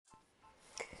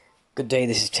Good day,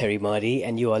 this is Terry Mardy,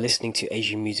 and you are listening to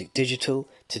Asian Music Digital.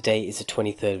 Today is the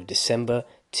 23rd of December,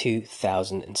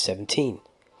 2017.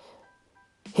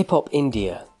 Hip Hop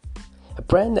India, a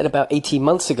brand that about 18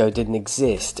 months ago didn't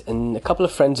exist, and a couple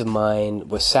of friends of mine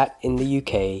were sat in the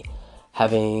UK,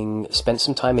 having spent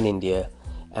some time in India,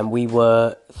 and we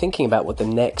were thinking about what the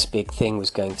next big thing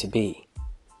was going to be.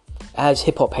 As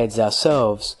hip hop heads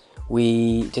ourselves,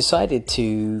 we decided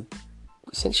to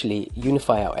essentially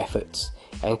unify our efforts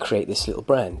and create this little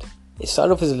brand. It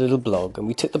started off as a little blog, and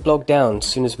we took the blog down as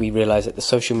soon as we realized that the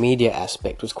social media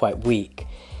aspect was quite weak.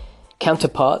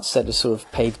 Counterparts that have sort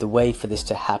of paved the way for this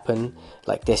to happen,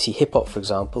 like Desi Hip Hop, for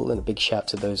example, and a big shout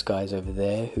to those guys over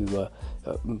there who were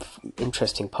an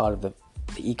interesting part of the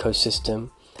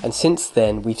ecosystem. And since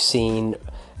then, we've seen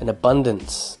an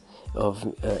abundance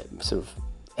of sort of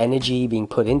energy being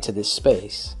put into this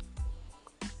space.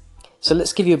 So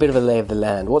let's give you a bit of a lay of the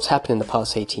land. What's happened in the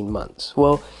past 18 months?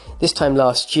 Well, this time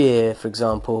last year, for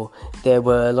example, there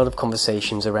were a lot of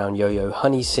conversations around Yo-Yo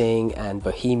Honey Singh and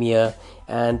Bohemia,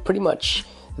 and pretty much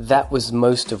that was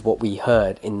most of what we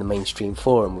heard in the mainstream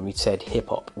forum when we said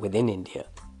hip-hop within India.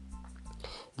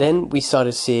 Then we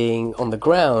started seeing on the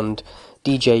ground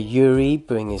DJ Yuri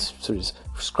bring his sort of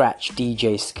scratch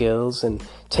DJ skills and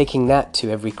taking that to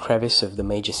every crevice of the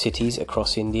major cities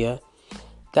across India.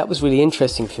 That was really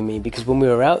interesting for me because when we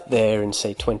were out there in,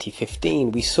 say,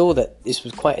 2015, we saw that this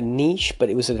was quite a niche, but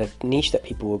it was a niche that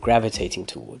people were gravitating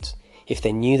towards. If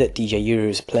they knew that DJ Yuri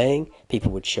was playing,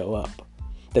 people would show up.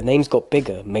 The names got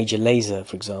bigger. Major Lazer,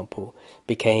 for example,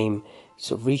 became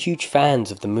sort of really huge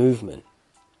fans of the movement.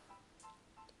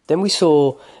 Then we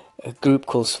saw a group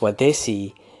called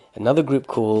Swadesi, another group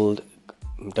called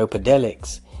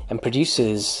Dopadelics, and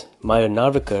producers Mayo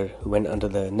Narvekar, who went under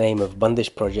the name of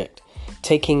Bandish Project,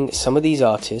 taking some of these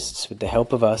artists with the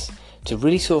help of us to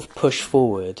really sort of push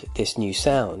forward this new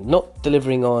sound, not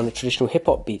delivering on traditional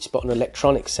hip-hop beats but on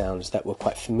electronic sounds that were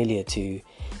quite familiar to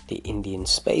the Indian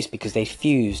space because they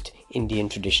fused Indian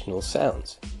traditional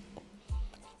sounds.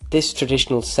 This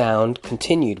traditional sound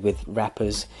continued with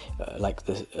rappers like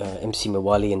the MC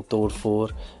Mawali and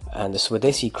Todfor and the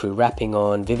Swadesi crew rapping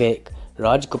on Vivek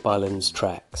Rajgopalan's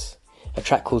tracks. A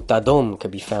track called Tadom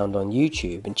can be found on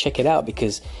YouTube, and check it out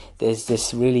because there's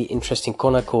this really interesting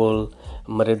Konakol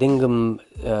Maradingam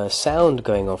sound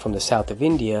going on from the south of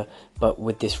India, but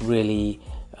with this really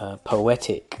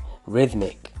poetic,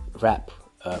 rhythmic rap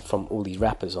from all these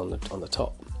rappers on the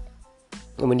top.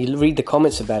 And when you read the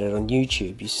comments about it on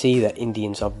YouTube, you see that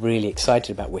Indians are really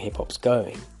excited about where hip-hop's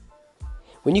going.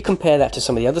 When you compare that to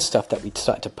some of the other stuff that we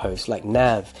started to post, like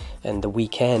Nav and The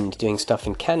Weeknd doing stuff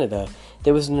in Canada,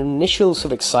 there was an initial sort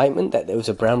of excitement that there was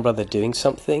a brown brother doing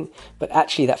something, but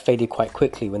actually that faded quite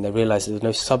quickly when they realised there was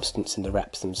no substance in the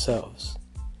raps themselves.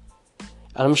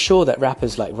 And I'm sure that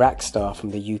rappers like Rackstar from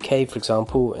the UK, for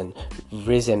example, and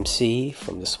Riz MC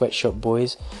from the Sweatshop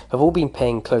Boys have all been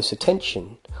paying close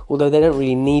attention, although they don't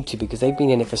really need to because they've been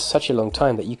in it for such a long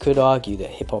time that you could argue that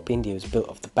Hip Hop India was built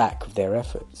off the back of their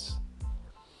efforts.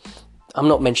 I'm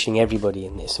not mentioning everybody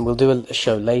in this, and we'll do a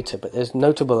show later, but there's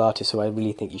notable artists who I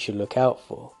really think you should look out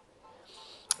for.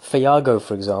 Fayago,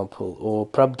 for example, or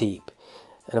Prabdeep.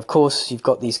 And of course, you've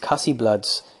got these Khasi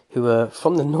Bloods who are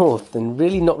from the north and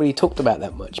really not really talked about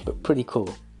that much, but pretty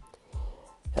cool.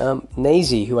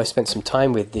 Nazy, who I spent some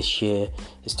time with this year,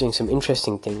 is doing some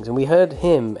interesting things, and we heard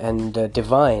him and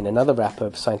Divine, another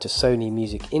rapper signed to Sony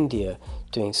Music India,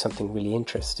 doing something really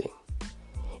interesting.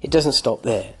 It doesn't stop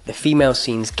there. The female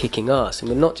scene's kicking ass,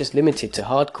 and we're not just limited to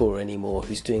hardcore anymore,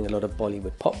 who's doing a lot of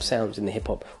Bollywood pop sounds in the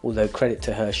hip-hop, although credit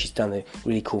to her, she's done a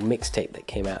really cool mixtape that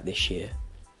came out this year.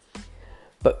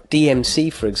 But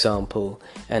DMC, for example,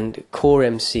 and Core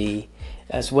MC,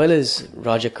 as well as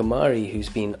Raja Kumari, who's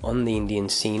been on the Indian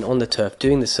scene, on the turf,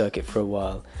 doing the circuit for a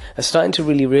while, are starting to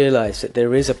really realise that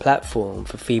there is a platform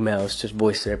for females to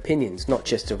voice their opinions, not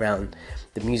just around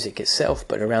the music itself,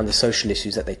 but around the social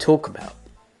issues that they talk about.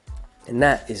 And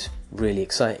that is really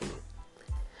exciting.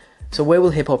 So where will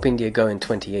Hip Hop India go in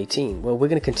 2018? Well, we're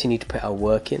going to continue to put our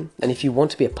work in. And if you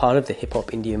want to be a part of the Hip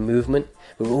Hop India movement,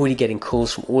 we're already getting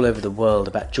calls from all over the world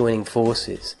about joining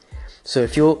forces. So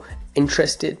if you're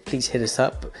interested, please hit us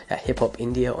up at Hip Hop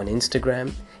India on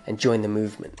Instagram and join the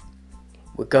movement.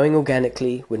 We're going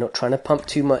organically. We're not trying to pump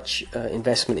too much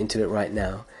investment into it right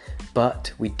now.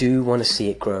 But we do want to see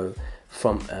it grow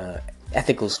from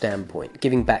ethical standpoint,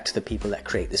 giving back to the people that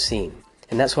create the scene.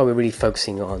 And that's why we're really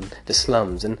focusing on the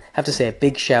slums. And I have to say a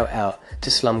big shout out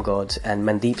to Slum Gods and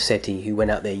Mandeep Sethi, who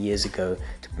went out there years ago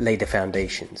to lay the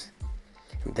foundations.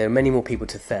 There are many more people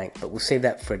to thank, but we'll save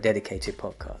that for a dedicated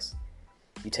podcast.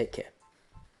 You take care.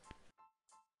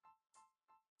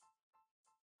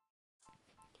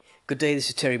 Good day, this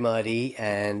is Terry Mardy,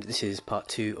 and this is part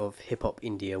 2 of Hip Hop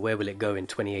India, Where Will It Go in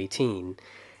 2018?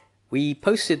 We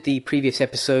posted the previous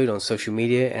episode on social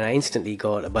media, and I instantly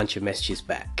got a bunch of messages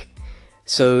back.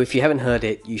 So if you haven't heard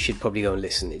it, you should probably go and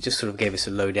listen. It just sort of gave us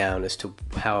a lowdown as to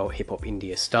how Hip Hop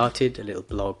India started, a little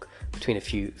blog between a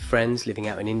few friends living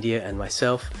out in India and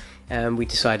myself, and we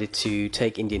decided to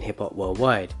take Indian hip hop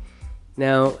worldwide.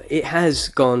 Now, it has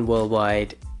gone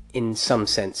worldwide in some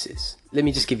senses. Let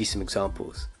me just give you some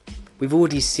examples. We've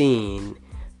already seen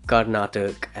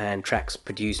Karnatak and tracks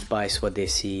produced by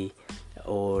Swadesi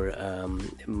or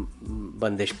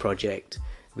Bandish Project.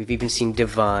 We've even seen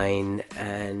Divine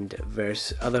and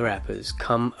various other rappers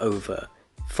come over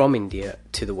from India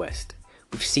to the West.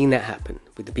 We've seen that happen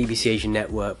with the BBC Asian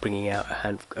Network bringing out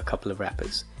a couple of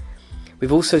rappers.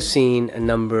 We've also seen a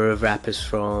number of rappers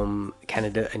from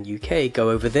Canada and UK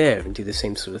go over there and do the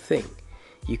same sort of thing.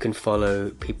 You can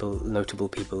follow notable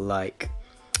people like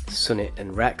Sunit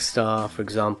and Rackstar, for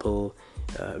example,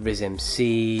 Riz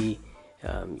MC,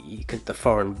 the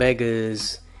Foreign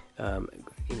Beggars,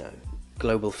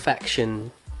 Global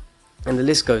Faction, and the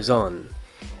list goes on.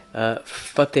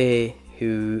 Fateh,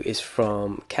 who is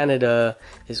from Canada,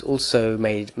 has also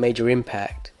made major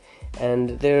impact,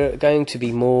 and there are going to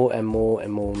be more and more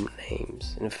and more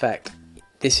names. And in fact,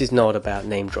 this is not about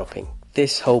name dropping.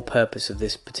 This whole purpose of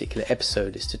this particular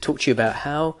episode is to talk to you about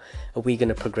how are we going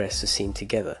to progress the scene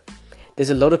together. There's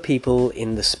a lot of people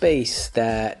in the space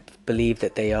that believe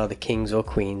that they are the kings or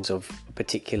queens of a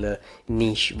particular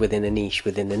niche within a niche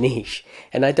within a niche,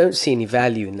 and I don't see any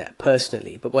value in that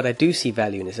personally. But what I do see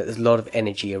value in is that there's a lot of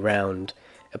energy around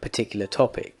a particular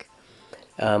topic.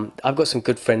 I've got some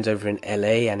good friends over in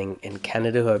LA and in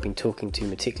Canada who I've been talking to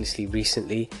meticulously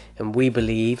recently, and we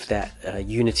believe that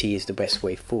unity is the best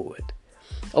way forward.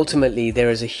 Ultimately, there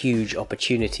is a huge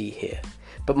opportunity here.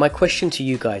 But my question to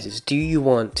you guys is, do you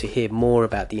want to hear more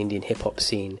about the Indian hip-hop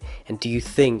scene? And do you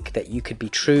think that you could be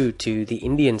true to the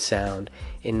Indian sound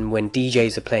in when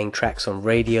DJs are playing tracks on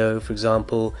radio, for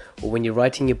example, or when you're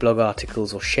writing your blog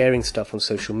articles or sharing stuff on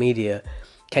social media?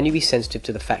 Can you be sensitive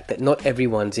to the fact that not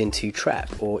everyone's into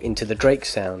trap or into the Drake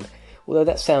sound? Although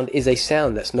that sound is a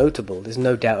sound that's notable, there's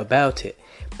no doubt about it.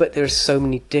 But there are so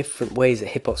many different ways that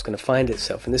hip-hop's going to find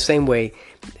itself. In the same way,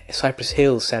 Cypress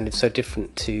Hill sounded so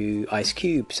different to Ice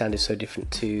Cube, sounded so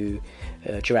different to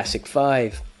Jurassic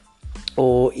 5,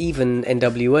 or even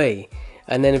NWA.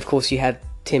 And then, of course, you had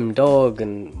Tim Dog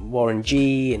and Warren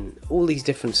G and all these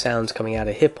different sounds coming out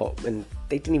of hip-hop. And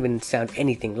they didn't even sound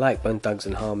anything like Bone Thugs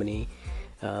and Harmony.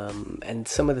 And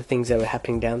some of the things that were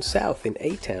happening down south in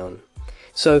A-Town.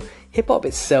 So hip-hop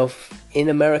itself in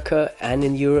America and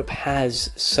in Europe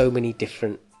has so many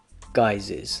different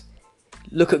guises.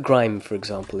 Look at grime, for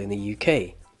example, in the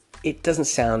UK. It doesn't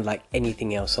sound like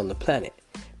anything else on the planet,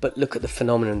 but look at the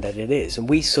phenomenon that it is. And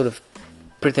we sort of,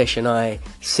 Pritesh and I,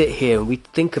 sit here and we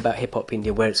think about hip-hop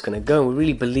India, where it's going to go, and we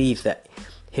really believe that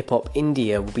hip-hop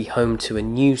India will be home to a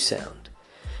new sound.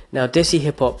 Now, Desi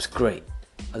hip-hop's great.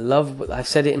 I've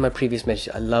said it in my previous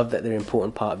message, I love that they're an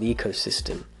important part of the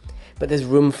ecosystem. But there's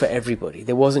room for everybody.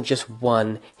 There wasn't just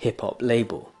one hip-hop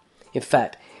label. In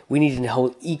fact, we needed a whole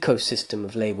ecosystem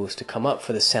of labels to come up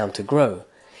for the sound to grow.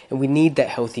 And we need that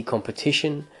healthy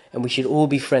competition, and we should all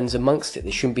be friends amongst it.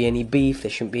 There shouldn't be any beef, there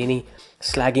shouldn't be any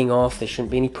slagging off, there shouldn't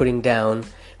be any putting down,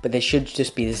 but there should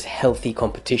just be this healthy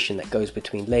competition that goes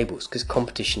between labels, because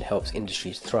competition helps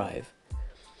industries thrive.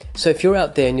 So if you're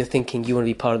out there and you're thinking you want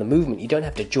to be part of the movement, you don't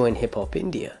have to join Hip Hop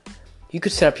India. You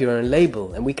could set up your own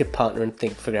label and we could partner and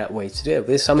figure out ways to do it.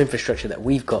 There's some infrastructure that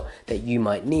we've got that you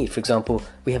might need. For example,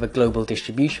 we have a global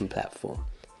distribution platform.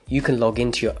 You can log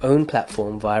into your own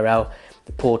platform via our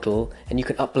portal and you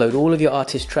can upload all of your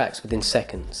artist tracks within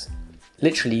seconds.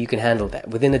 Literally, you can handle that.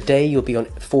 Within a day, you'll be on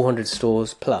 400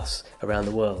 stores plus around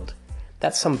the world.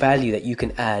 That's some value that you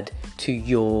can add to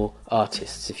your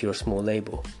artists if you're a small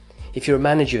label. If you're a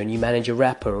manager and you manage a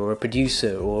rapper or a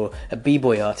producer or a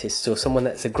b-boy artist or someone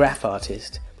that's a graph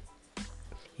artist,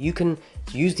 you can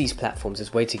use these platforms as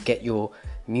a way to get your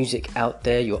music out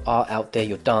there, your art out there,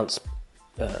 your dance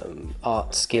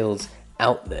art skills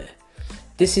out there.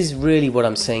 This is really what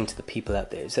I'm saying to the people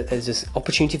out there, is that there's this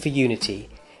opportunity for unity,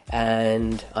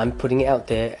 and I'm putting it out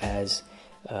there as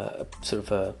sort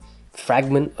of a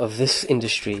fragment of this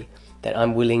industry that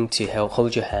I'm willing to help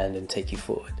hold your hand and take you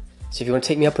forward. So if you want to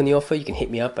take me up on the offer, you can hit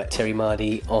me up at Terry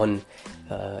Mardy on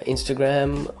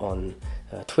Instagram, on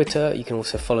Twitter. You can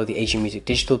also follow the Asian Music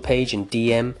Digital page and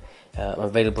DM. I'm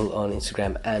available on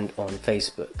Instagram and on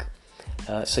Facebook.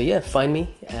 So yeah, find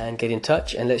me and get in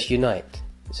touch and let's unite.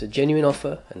 It's a genuine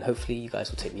offer and hopefully you guys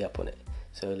will take me up on it.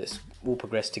 So let's all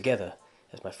progress together,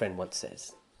 as my friend once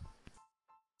says.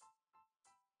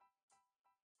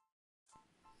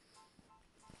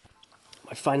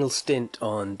 my final stint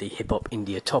on the Hip Hop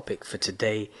India topic for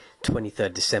today,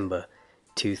 23rd December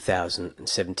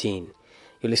 2017.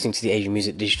 You're listening to the Asian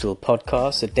Music Digital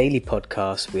podcast, a daily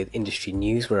podcast with industry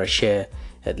news where I share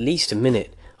at least a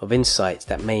minute of insights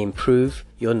that may improve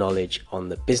your knowledge on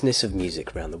the business of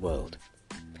music around the world.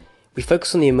 We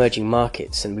focus on the emerging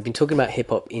markets, and we've been talking about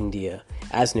Hip Hop India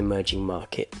as an emerging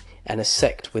market and a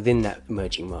sect within that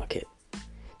emerging market.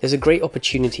 There's a great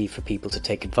opportunity for people to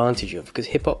take advantage of because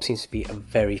hip-hop seems to be a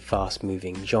very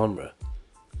fast-moving genre.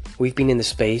 We've been in the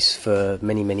space for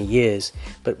many, many years,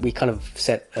 but we kind of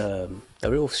set a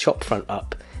real shop front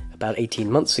up about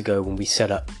 18 months ago when we set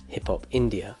up Hip Hop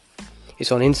India.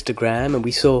 It's on Instagram, and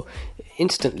we saw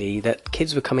instantly that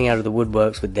kids were coming out of the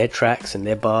woodworks with their tracks and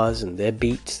their bars and their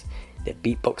beats, their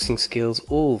beatboxing skills,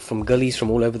 all from gullies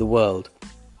from all over the world,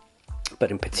 but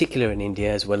in particular in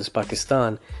India as well as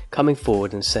Pakistan, coming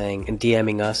forward and saying and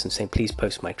DMing us and saying, please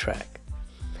post my track.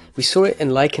 We saw it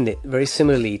and likened it very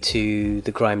similarly to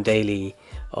the Grime Daily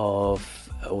or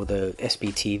the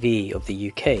SBTV of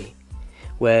the UK,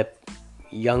 where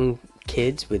young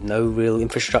kids with no real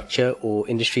infrastructure or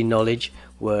industry knowledge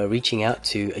were reaching out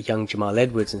to a young Jamal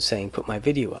Edwards and saying, put my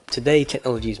video up. Today,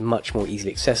 technology is much more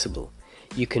easily accessible.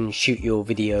 You can shoot your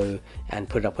video and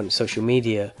put it up on social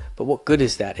media, but what good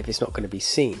is that if it's not going to be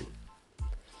seen?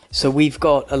 So we've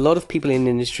got a lot of people in the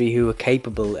industry who are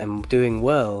capable and doing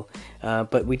well,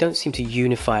 but we don't seem to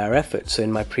unify our efforts. So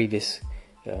in my previous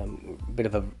bit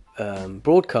of a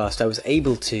broadcast, I was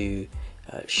able to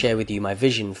share with you my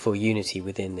vision for unity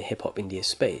within the Hip Hop India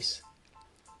space.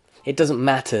 It doesn't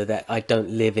matter that I don't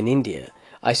live in India.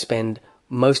 I spend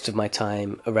most of my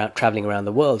time traveling around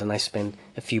the world, and I spend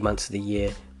a few months of the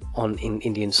year in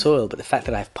Indian soil, but the fact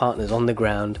that I have partners on the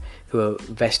ground who are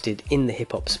vested in the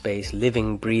hip-hop space,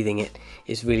 living, breathing it,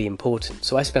 is really important.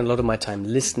 So I spend a lot of my time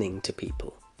listening to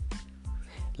people.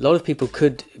 A lot of people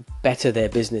could better their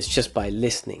business just by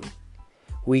listening.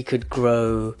 We could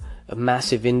grow a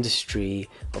massive industry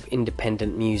of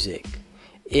independent music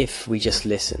if we just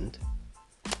listened.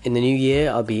 In the new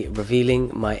year, I'll be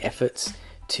revealing my efforts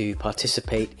to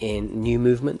participate in new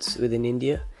movements within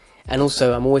India, and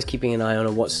also I'm always keeping an eye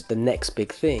on what's the next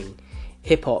big thing.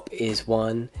 Hip hop is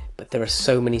one, but there are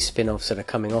so many spin-offs that are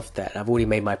coming off that. I've already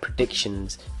made my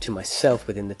predictions to myself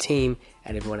within the team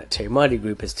and everyone at Terry Marty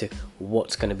Group as to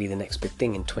what's going to be the next big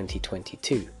thing in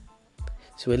 2022.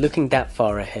 So we're looking that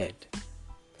far ahead.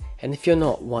 And if you're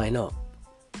not, why not?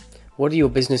 What are your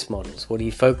business models? What are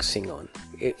you focusing on?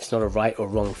 It's not a right or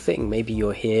wrong thing. Maybe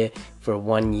you're here for a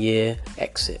 1-year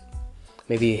exit.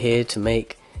 Maybe you're here to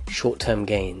make short-term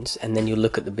gains, and then you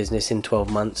look at the business in 12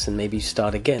 months and maybe you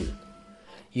start again.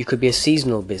 You could be a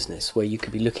seasonal business where you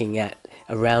could be looking at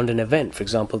around an event. For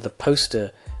example, the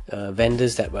poster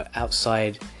vendors that were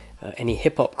outside any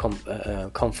hip-hop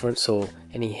conference or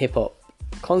any hip-hop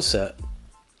concert,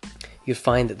 you'd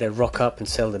find that they'd rock up and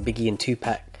sell the Biggie and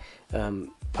Tupac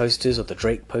posters or the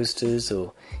Drake posters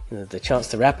or the Chance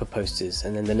the Rapper posters,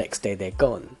 and then the next day they're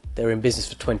gone. They're in business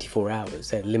for 24 hours.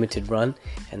 They're limited run,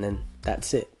 and then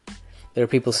that's it. There are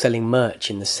people selling merch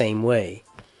in the same way.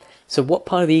 So what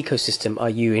part of the ecosystem are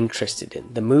you interested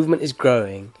in? The movement is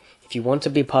growing. If you want to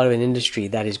be part of an industry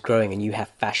that is growing and you have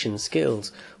fashion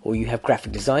skills or you have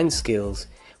graphic design skills,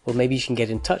 well, maybe you can get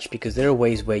in touch, because there are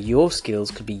ways where your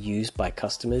skills could be used by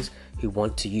customers who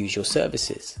want to use your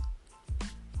services.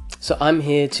 So I'm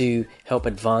here to help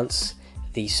advance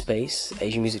the space.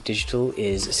 Asian Music Digital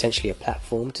is essentially a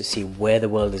platform to see where the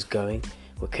world is going.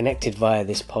 We're connected via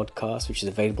this podcast, which is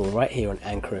available right here on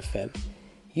Anchor FM.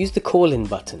 Use the call-in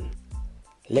button.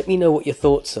 Let me know what your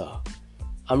thoughts are.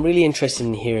 I'm really interested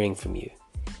in hearing from you.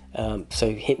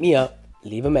 So hit me up,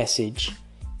 leave a message.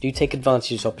 Do take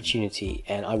advantage of this opportunity,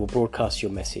 and I will broadcast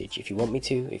your message if you want me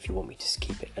to. If you want me to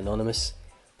keep it anonymous,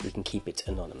 we can keep it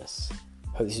anonymous.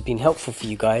 Hope this has been helpful for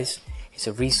you guys. It's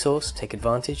a resource, take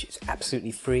advantage, it's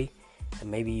absolutely free, and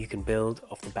maybe you can build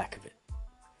off the back of it.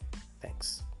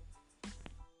 Thanks.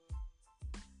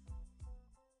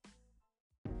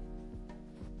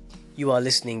 You are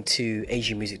listening to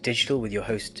Asian Music Digital with your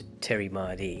host Terry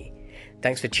Marty.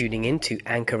 Thanks for tuning in to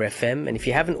Anchor FM, and if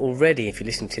you haven't already, if you're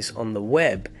listening to this on the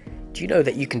web, do you know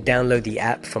that you can download the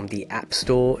app from the App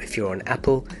Store if you're on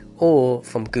Apple, or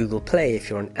from Google Play if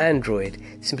you're on Android,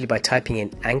 simply by typing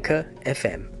in Anchor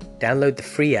FM. Download the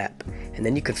free app, and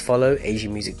then you can follow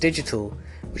Asian Music Digital,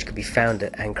 which can be found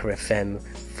at Anchor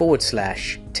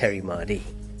FM/Terry Marty.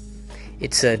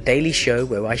 It's a daily show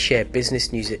where I share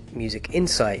business music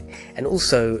insight and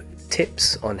also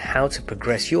tips on how to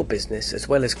progress your business, as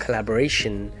well as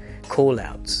collaboration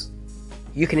call-outs.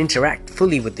 You can interact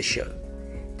fully with the show.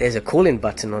 there's a call-in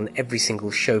button on every single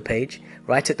show page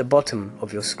right at the bottom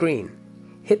of your screen.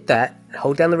 Hit that,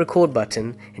 hold down the record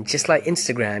button, and just like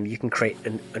Instagram, you can create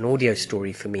an audio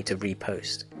story for me to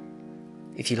repost.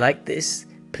 If you like this,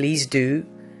 please do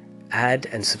add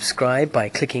and subscribe by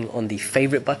clicking on the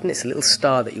favorite button. It's a little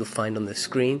star that you'll find on the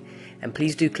screen, and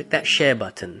please do click that share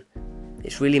button.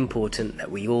 It's really important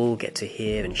that we all get to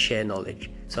hear and share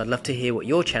knowledge. So I'd love to hear what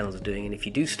your channels are doing, and if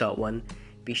you do start one,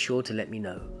 be sure to let me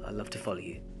know. I'd love to follow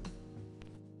you.